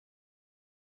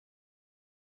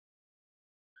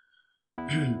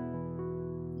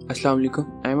Assalamu alaikum,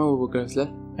 I am Abu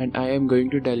and I am going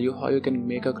to tell you how you can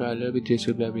make a crawler with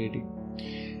Jsoup library.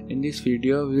 In this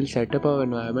video, we will set up our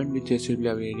environment with Jsoup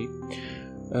library.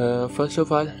 First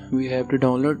of all, we have to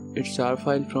download its jar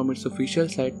file from its official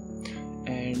site,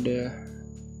 and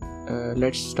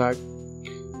let's start.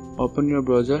 Open your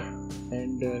browser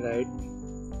and write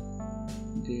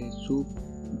Jsoup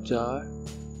jar,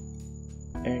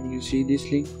 and you see this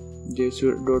link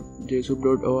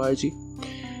jsoup.org.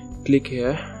 Click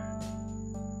here,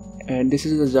 and this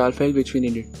is the jar file which we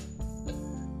needed.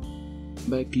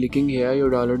 By clicking here, your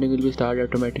downloading will be started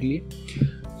automatically.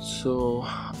 So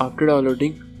after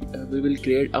downloading, we will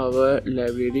create our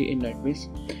library in netbeans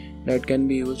that can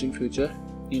be used in future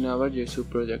in our Jsoup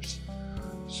projects.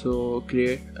 So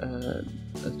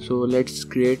let's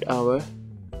create our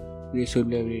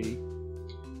Jsoup library.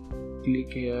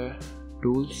 Click here,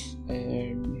 tools,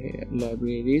 and here,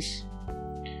 libraries,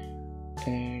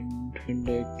 and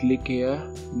click here,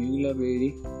 new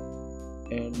library,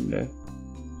 and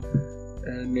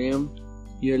name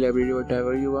your library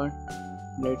whatever you want.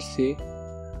 Let's say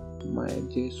my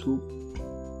Jsoup,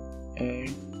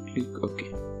 and click OK,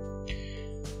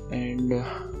 and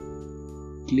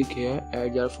click here,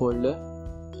 add jar folder,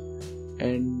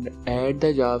 and add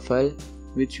the jar file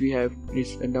which we have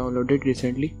downloaded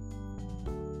recently,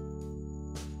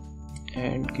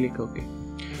 and click OK.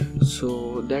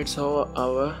 So that's how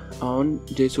our own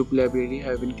Jsoup library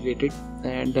have been created,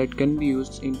 and that can be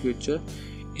used in future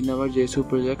in our Jsoup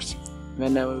projects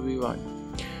whenever we want.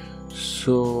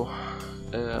 So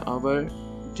our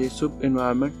Jsoup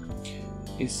environment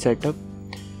is set up,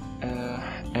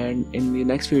 and in the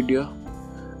next video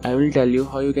I will tell you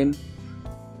how you can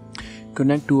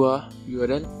connect to a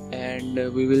URL, and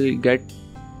we will get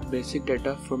basic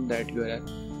data from that URL.